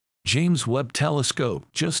James Webb Telescope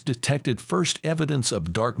just detected first evidence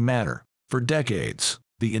of dark matter. For decades,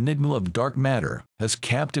 the enigma of dark matter has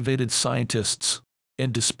captivated scientists,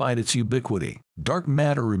 and despite its ubiquity, dark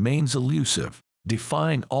matter remains elusive,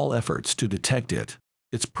 defying all efforts to detect it.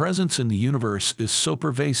 Its presence in the universe is so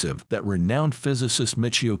pervasive that renowned physicist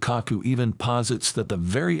Michio Kaku even posits that the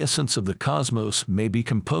very essence of the cosmos may be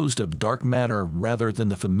composed of dark matter rather than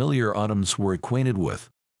the familiar atoms we're acquainted with.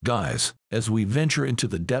 Guys, as we venture into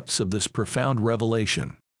the depths of this profound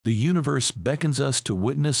revelation, the universe beckons us to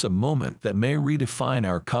witness a moment that may redefine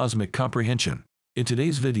our cosmic comprehension. In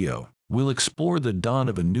today's video, we'll explore the dawn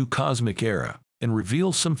of a new cosmic era and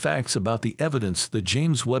reveal some facts about the evidence the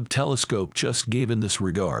James Webb Telescope just gave in this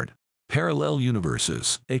regard. Parallel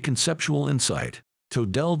universes, a conceptual insight. To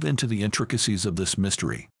delve into the intricacies of this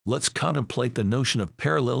mystery, let's contemplate the notion of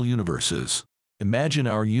parallel universes. Imagine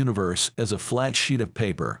our universe as a flat sheet of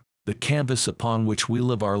paper, the canvas upon which we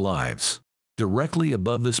live our lives. Directly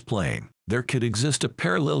above this plane, there could exist a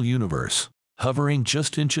parallel universe, hovering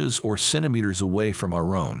just inches or centimeters away from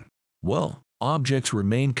our own. Well, objects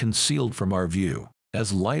remain concealed from our view,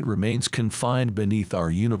 as light remains confined beneath our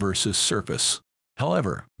universe's surface.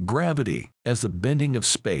 However, gravity, as the bending of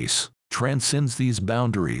space, transcends these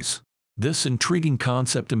boundaries. This intriguing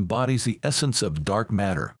concept embodies the essence of dark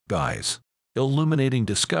matter, guys. Illuminating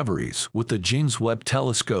discoveries with the James Webb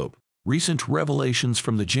Telescope. Recent revelations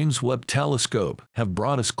from the James Webb Telescope have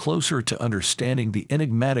brought us closer to understanding the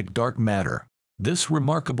enigmatic dark matter. This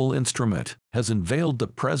remarkable instrument has unveiled the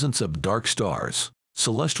presence of dark stars,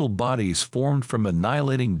 celestial bodies formed from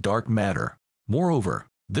annihilating dark matter. Moreover,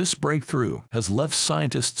 this breakthrough has left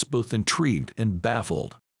scientists both intrigued and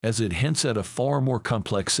baffled, as it hints at a far more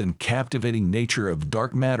complex and captivating nature of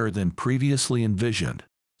dark matter than previously envisioned.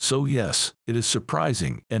 So yes, it is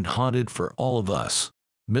surprising and haunted for all of us.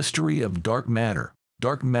 Mystery of dark matter.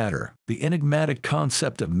 Dark matter, the enigmatic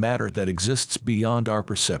concept of matter that exists beyond our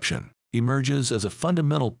perception, emerges as a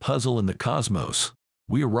fundamental puzzle in the cosmos.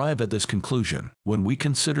 We arrive at this conclusion when we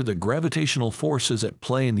consider the gravitational forces at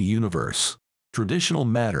play in the universe. Traditional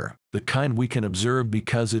matter, the kind we can observe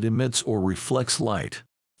because it emits or reflects light,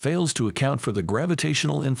 fails to account for the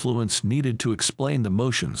gravitational influence needed to explain the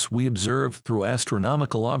motions we observe through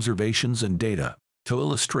astronomical observations and data. To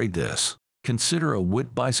illustrate this, consider a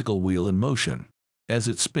wet bicycle wheel in motion. As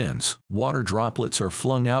it spins, water droplets are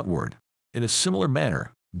flung outward. In a similar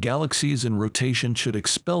manner, galaxies in rotation should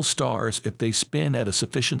expel stars if they spin at a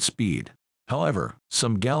sufficient speed. However,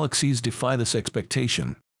 some galaxies defy this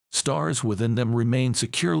expectation. Stars within them remain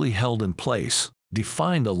securely held in place,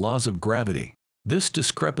 defying the laws of gravity. This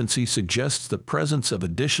discrepancy suggests the presence of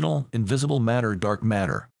additional, invisible matter, dark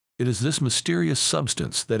matter. It is this mysterious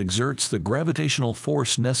substance that exerts the gravitational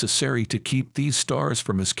force necessary to keep these stars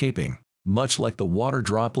from escaping, much like the water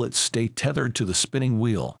droplets stay tethered to the spinning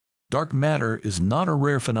wheel. Dark matter is not a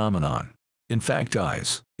rare phenomenon. In fact,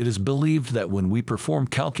 guys, it is believed that when we perform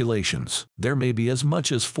calculations, there may be as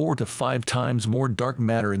much as 4 to 5 times more dark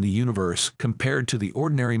matter in the universe compared to the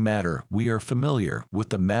ordinary matter we are familiar with,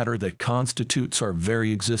 the matter that constitutes our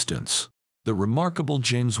very existence. The remarkable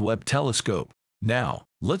James Webb Telescope. Now,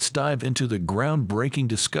 let's dive into the groundbreaking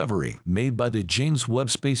discovery made by the James Webb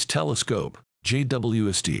Space Telescope,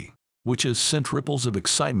 JWST, which has sent ripples of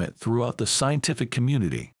excitement throughout the scientific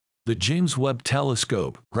community. The James Webb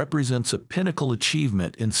Telescope represents a pinnacle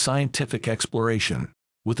achievement in scientific exploration.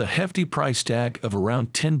 With a hefty price tag of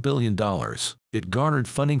around $10 billion, it garnered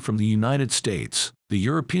funding from the United States, the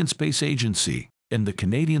European Space Agency, and the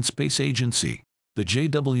Canadian Space Agency. The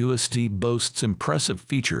JWST boasts impressive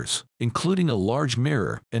features, including a large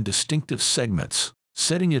mirror and distinctive segments,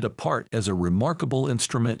 setting it apart as a remarkable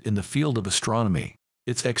instrument in the field of astronomy.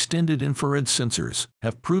 Its extended infrared sensors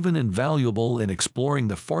have proven invaluable in exploring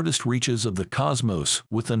the farthest reaches of the cosmos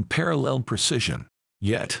with unparalleled precision.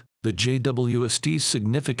 Yet, the JWST's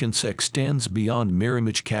significance extends beyond mere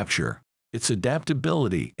image capture. Its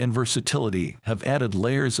adaptability and versatility have added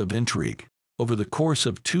layers of intrigue. Over the course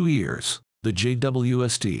of 2 years, the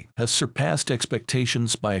JWST has surpassed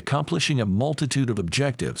expectations by accomplishing a multitude of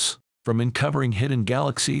objectives, from uncovering hidden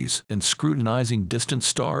galaxies and scrutinizing distant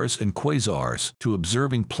stars and quasars to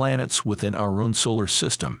observing planets within our own solar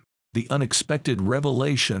system. The unexpected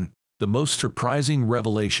revelation, the most surprising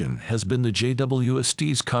revelation, has been the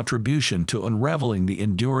JWST's contribution to unraveling the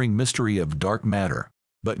enduring mystery of dark matter.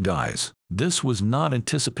 But guys, this was not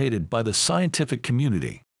anticipated by the scientific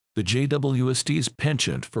community. The JWST's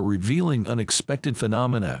penchant for revealing unexpected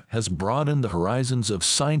phenomena has broadened the horizons of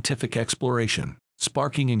scientific exploration,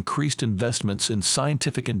 sparking increased investments in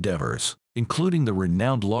scientific endeavors, including the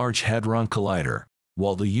renowned Large Hadron Collider.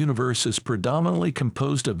 While the universe is predominantly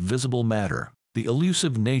composed of visible matter, the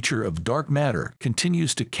elusive nature of dark matter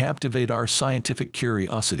continues to captivate our scientific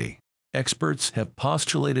curiosity. Experts have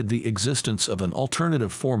postulated the existence of an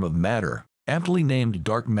alternative form of matter, aptly named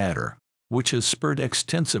dark matter, which has spurred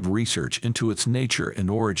extensive research into its nature and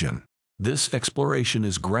origin. This exploration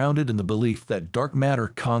is grounded in the belief that dark matter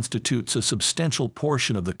constitutes a substantial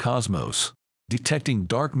portion of the cosmos. Detecting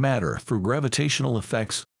dark matter through gravitational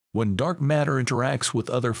effects. When dark matter interacts with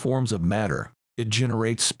other forms of matter, it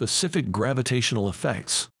generates specific gravitational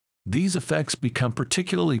effects. These effects become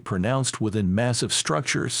particularly pronounced within massive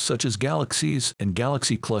structures such as galaxies and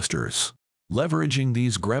galaxy clusters. Leveraging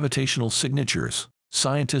these gravitational signatures,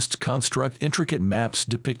 scientists construct intricate maps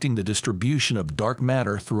depicting the distribution of dark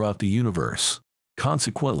matter throughout the universe.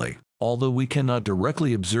 Consequently, although we cannot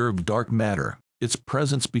directly observe dark matter, its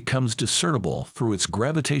presence becomes discernible through its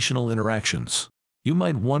gravitational interactions. You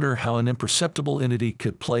might wonder how an imperceptible entity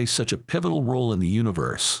could play such a pivotal role in the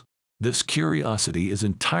universe. This curiosity is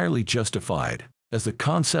entirely justified, as the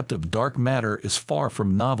concept of dark matter is far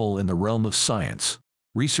from novel in the realm of science.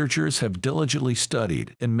 Researchers have diligently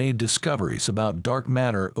studied and made discoveries about dark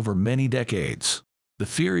matter over many decades. The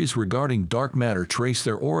theories regarding dark matter trace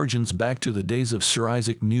their origins back to the days of Sir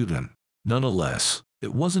Isaac Newton. Nonetheless,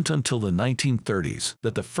 it wasn't until the 1930s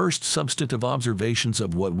that the first substantive observations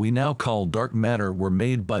of what we now call dark matter were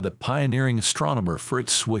made by the pioneering astronomer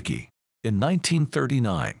Fritz Zwicky. In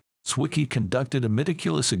 1939, Zwicky conducted a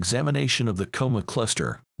meticulous examination of the Coma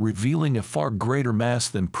cluster, revealing a far greater mass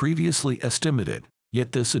than previously estimated,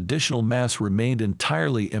 yet this additional mass remained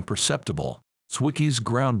entirely imperceptible. Zwicky's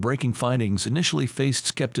groundbreaking findings initially faced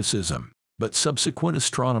skepticism, but subsequent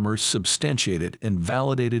astronomers substantiated and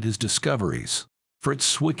validated his discoveries.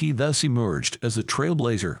 Fritz Zwicky thus emerged as the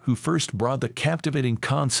trailblazer who first brought the captivating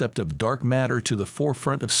concept of dark matter to the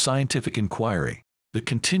forefront of scientific inquiry. The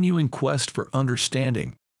continuing quest for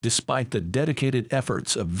understanding, despite the dedicated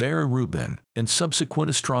efforts of Vera Rubin and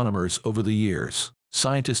subsequent astronomers over the years,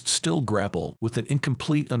 scientists still grapple with an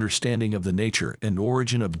incomplete understanding of the nature and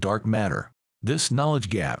origin of dark matter. This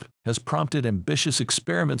knowledge gap has prompted ambitious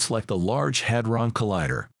experiments like the Large Hadron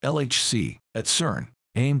Collider, LHC, at CERN,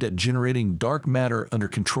 aimed at generating dark matter under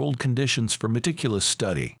controlled conditions for meticulous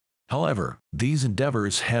study. However, these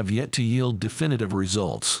endeavors have yet to yield definitive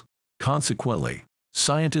results. Consequently,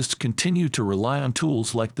 scientists continue to rely on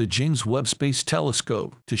tools like the James Webb Space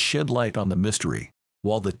Telescope to shed light on the mystery.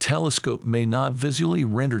 While the telescope may not visually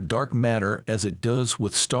render dark matter as it does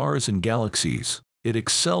with stars and galaxies, it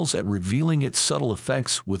excels at revealing its subtle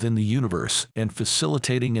effects within the universe and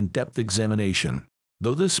facilitating in-depth examination.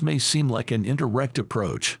 Though this may seem like an indirect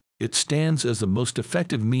approach, it stands as the most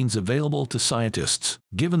effective means available to scientists,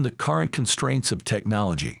 given the current constraints of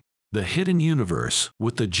technology. The hidden universe,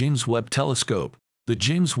 with the James Webb Telescope. The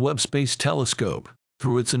James Webb Space Telescope,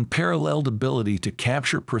 through its unparalleled ability to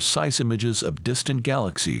capture precise images of distant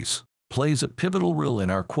galaxies, plays a pivotal role in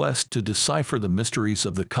our quest to decipher the mysteries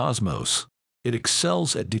of the cosmos. It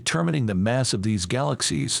excels at determining the mass of these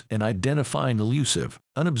galaxies and identifying elusive,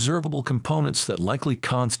 unobservable components that likely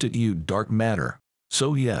constitute dark matter.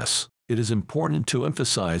 So yes, it is important to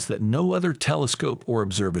emphasize that no other telescope or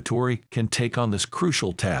observatory can take on this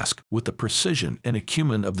crucial task with the precision and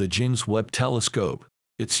acumen of the James Webb Telescope.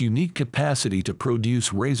 Its unique capacity to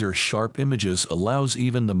produce razor-sharp images allows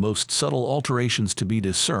even the most subtle alterations to be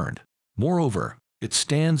discerned. Moreover, it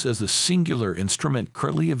stands as the singular instrument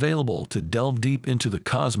currently available to delve deep into the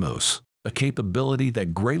cosmos, a capability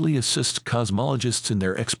that greatly assists cosmologists in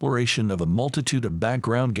their exploration of a multitude of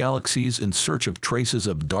background galaxies in search of traces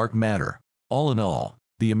of dark matter. All in all,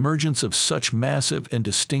 the emergence of such massive and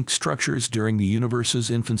distinct structures during the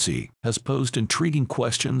universe's infancy has posed intriguing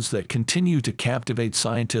questions that continue to captivate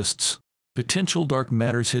scientists. Potential dark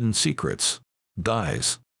matter's hidden secrets.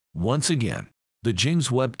 Guys, once again, the James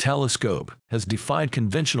Webb Telescope has defied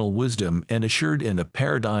conventional wisdom and ushered in a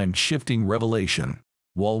paradigm-shifting revelation.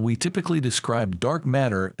 While we typically describe dark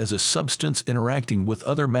matter as a substance interacting with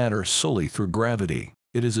other matter solely through gravity,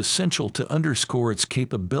 it is essential to underscore its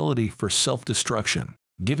capability for self-destruction,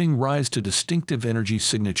 giving rise to distinctive energy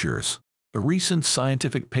signatures. A recent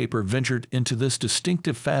scientific paper ventured into this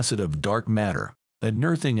distinctive facet of dark matter,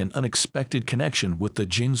 unearthing an unexpected connection with the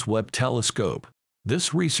James Webb Telescope.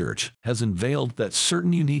 This research has unveiled that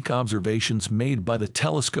certain unique observations made by the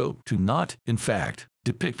telescope do not, in fact,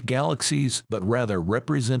 depict galaxies but rather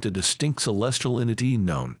represent a distinct celestial entity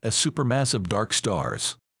known as supermassive dark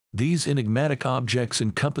stars. These enigmatic objects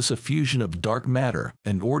encompass a fusion of dark matter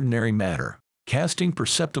and ordinary matter, casting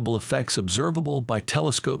perceptible effects observable by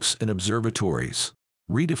telescopes and observatories.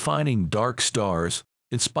 Redefining dark stars.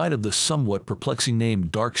 In spite of the somewhat perplexing name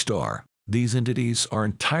dark star, these entities are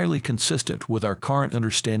entirely consistent with our current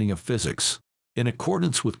understanding of physics. In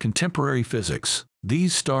accordance with contemporary physics,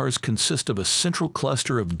 these stars consist of a central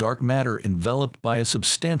cluster of dark matter enveloped by a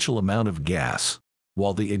substantial amount of gas.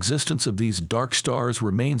 While the existence of these dark stars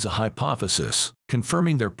remains a hypothesis,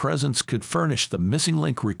 confirming their presence could furnish the missing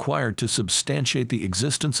link required to substantiate the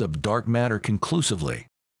existence of dark matter conclusively.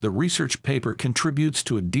 The research paper contributes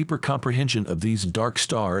to a deeper comprehension of these dark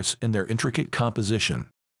stars and their intricate composition.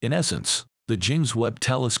 In essence, the James Webb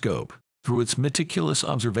Telescope, through its meticulous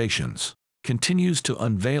observations, continues to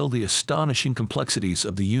unveil the astonishing complexities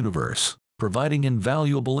of the universe, providing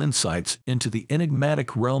invaluable insights into the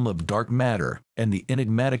enigmatic realm of dark matter and the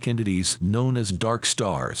enigmatic entities known as dark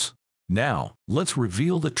stars. Now, let's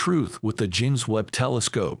reveal the truth with the James Webb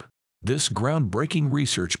Telescope. This groundbreaking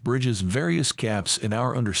research bridges various gaps in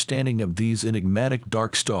our understanding of these enigmatic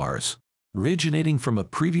dark stars. Originating from a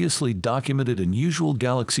previously documented unusual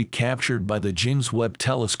galaxy captured by the James Webb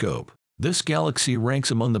Telescope, this galaxy ranks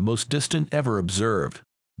among the most distant ever observed,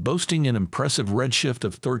 boasting an impressive redshift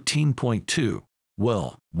of 13.2.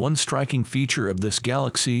 Well, one striking feature of this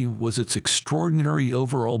galaxy was its extraordinary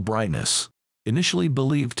overall brightness. Initially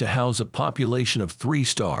believed to house a population of 3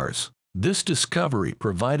 stars, this discovery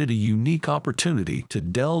provided a unique opportunity to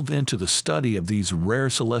delve into the study of these rare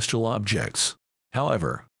celestial objects.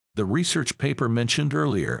 However, the research paper mentioned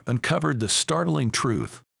earlier uncovered the startling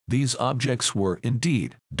truth. These objects were,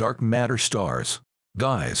 indeed, dark matter stars.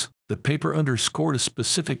 Guys, the paper underscored a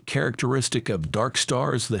specific characteristic of dark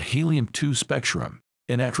stars, the helium-2 spectrum,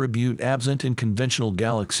 an attribute absent in conventional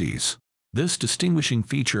galaxies. This distinguishing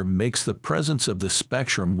feature makes the presence of the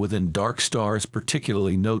spectrum within dark stars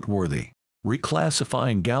particularly noteworthy,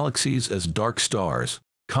 reclassifying galaxies as dark stars.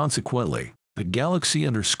 Consequently, the galaxy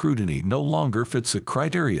under scrutiny no longer fits the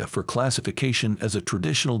criteria for classification as a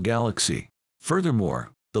traditional galaxy.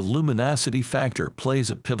 Furthermore, the luminosity factor plays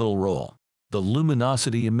a pivotal role. The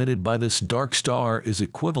luminosity emitted by this dark star is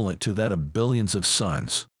equivalent to that of billions of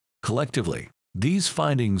suns. Collectively, these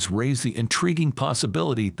findings raise the intriguing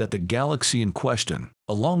possibility that the galaxy in question,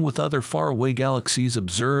 along with other faraway galaxies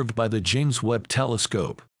observed by the James Webb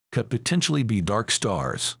Telescope, could potentially be dark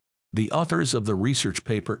stars. The authors of the research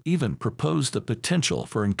paper even proposed the potential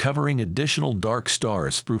for uncovering additional dark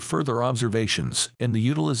stars through further observations and the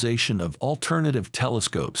utilization of alternative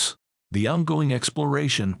telescopes. The ongoing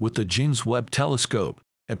exploration with the James Webb Telescope.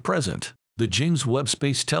 At present, the James Webb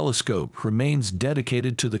Space Telescope remains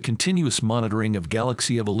dedicated to the continuous monitoring of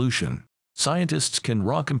galaxy evolution. Scientists can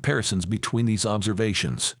draw comparisons between these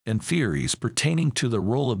observations and theories pertaining to the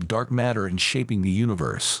role of dark matter in shaping the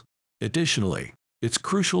universe. Additionally, it's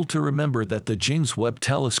crucial to remember that the James Webb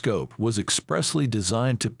Telescope was expressly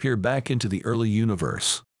designed to peer back into the early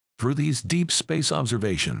universe. Through these deep space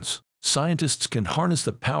observations, scientists can harness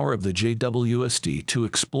the power of the JWST to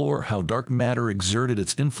explore how dark matter exerted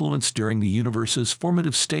its influence during the universe's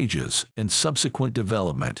formative stages and subsequent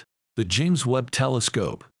development. The James Webb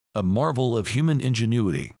Telescope, a marvel of human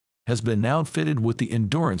ingenuity, has been outfitted with the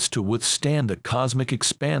endurance to withstand the cosmic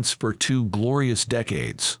expanse for 2 glorious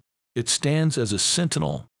decades. It stands as a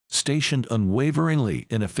sentinel, stationed unwaveringly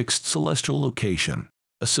in a fixed celestial location.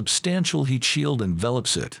 A substantial heat shield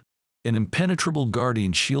envelops it, an impenetrable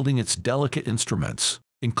guardian shielding its delicate instruments,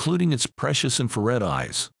 including its precious infrared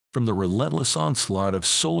eyes, from the relentless onslaught of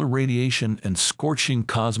solar radiation and scorching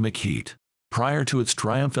cosmic heat. Prior to its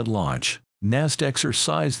triumphant launch, NASA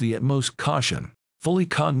exercised the utmost caution, fully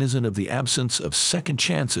cognizant of the absence of second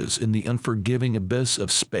chances in the unforgiving abyss of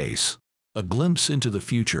space. A glimpse into the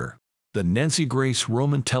future. The Nancy Grace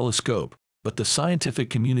Roman Telescope, but the scientific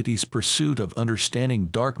community's pursuit of understanding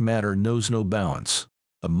dark matter knows no bounds.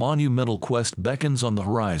 A monumental quest beckons on the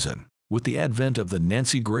horizon, with the advent of the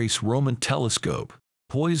Nancy Grace Roman Telescope,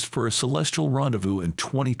 poised for a celestial rendezvous in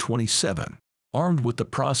 2027. Armed with the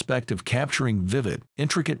prospect of capturing vivid,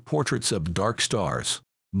 intricate portraits of dark stars,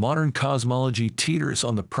 modern cosmology teeters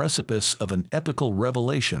on the precipice of an epical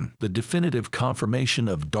revelation, the definitive confirmation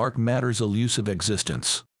of dark matter's elusive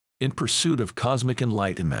existence. In pursuit of cosmic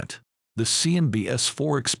enlightenment, the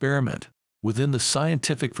CMBS-4 experiment, within the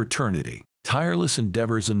scientific fraternity, tireless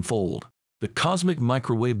endeavors unfold. The Cosmic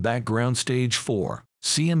Microwave Background Stage 4,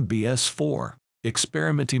 CMBS-4,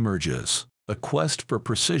 experiment emerges, a quest for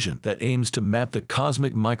precision that aims to map the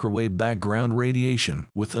cosmic microwave background radiation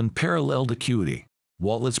with unparalleled acuity.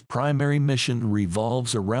 While its primary mission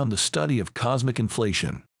revolves around the study of cosmic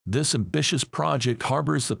inflation, this ambitious project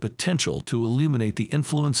harbors the potential to illuminate the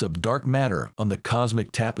influence of dark matter on the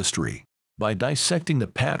cosmic tapestry. By dissecting the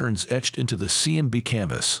patterns etched into the CMB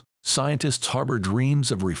canvas, Scientists harbor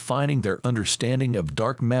dreams of refining their understanding of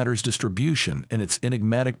dark matter's distribution and its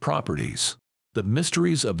enigmatic properties. The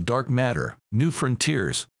mysteries of dark matter, new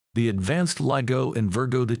frontiers, the advanced LIGO and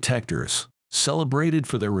Virgo detectors, celebrated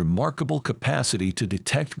for their remarkable capacity to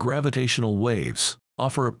detect gravitational waves,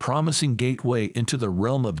 offer a promising gateway into the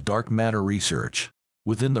realm of dark matter research.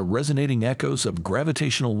 Within the resonating echoes of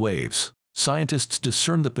gravitational waves, scientists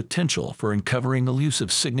discern the potential for uncovering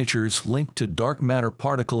elusive signatures linked to dark matter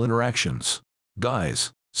particle interactions.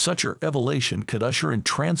 Guys, such a revelation could usher in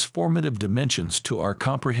transformative dimensions to our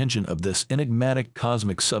comprehension of this enigmatic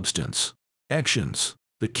cosmic substance. Actions.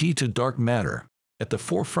 The key to dark matter. At the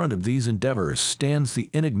forefront of these endeavors stands the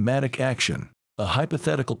enigmatic action, a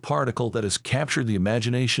hypothetical particle that has captured the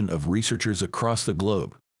imagination of researchers across the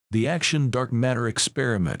globe. The Action Dark Matter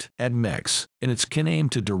Experiment, ADMEX, and its can aim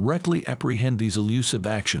to directly apprehend these elusive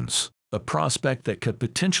actions, a prospect that could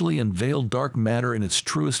potentially unveil dark matter in its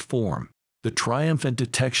truest form. The triumphant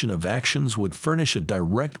detection of actions would furnish a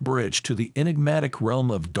direct bridge to the enigmatic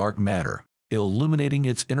realm of dark matter, illuminating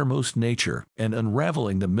its innermost nature and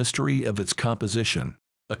unraveling the mystery of its composition.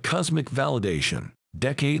 A cosmic validation,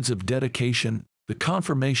 decades of dedication, the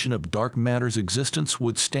confirmation of dark matter's existence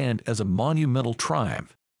would stand as a monumental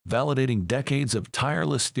triumph, validating decades of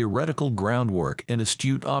tireless theoretical groundwork and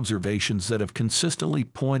astute observations that have consistently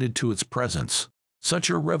pointed to its presence. Such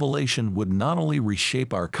a revelation would not only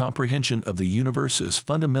reshape our comprehension of the universe's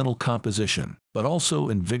fundamental composition, but also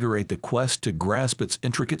invigorate the quest to grasp its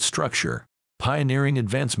intricate structure. Pioneering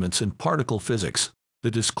advancements in particle physics.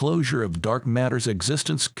 The disclosure of dark matter's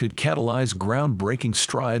existence could catalyze groundbreaking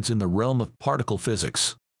strides in the realm of particle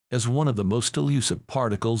physics. As one of the most elusive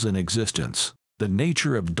particles in existence, the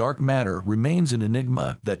nature of dark matter remains an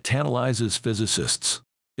enigma that tantalizes physicists.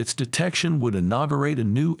 Its detection would inaugurate a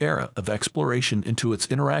new era of exploration into its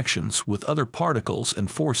interactions with other particles and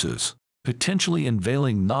forces, potentially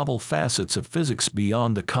unveiling novel facets of physics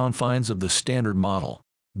beyond the confines of the standard model.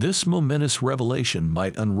 This momentous revelation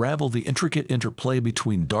might unravel the intricate interplay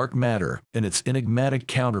between dark matter and its enigmatic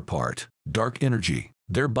counterpart, dark energy,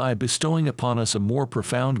 thereby bestowing upon us a more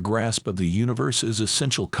profound grasp of the universe's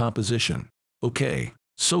essential composition. Okay,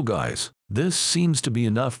 so guys, this seems to be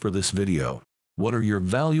enough for this video. What are your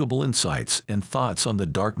valuable insights and thoughts on the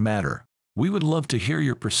dark matter? We would love to hear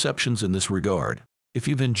your perceptions in this regard. If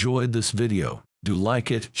you've enjoyed this video, do like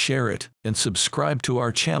it, share it, and subscribe to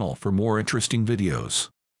our channel for more interesting videos.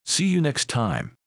 See you next time.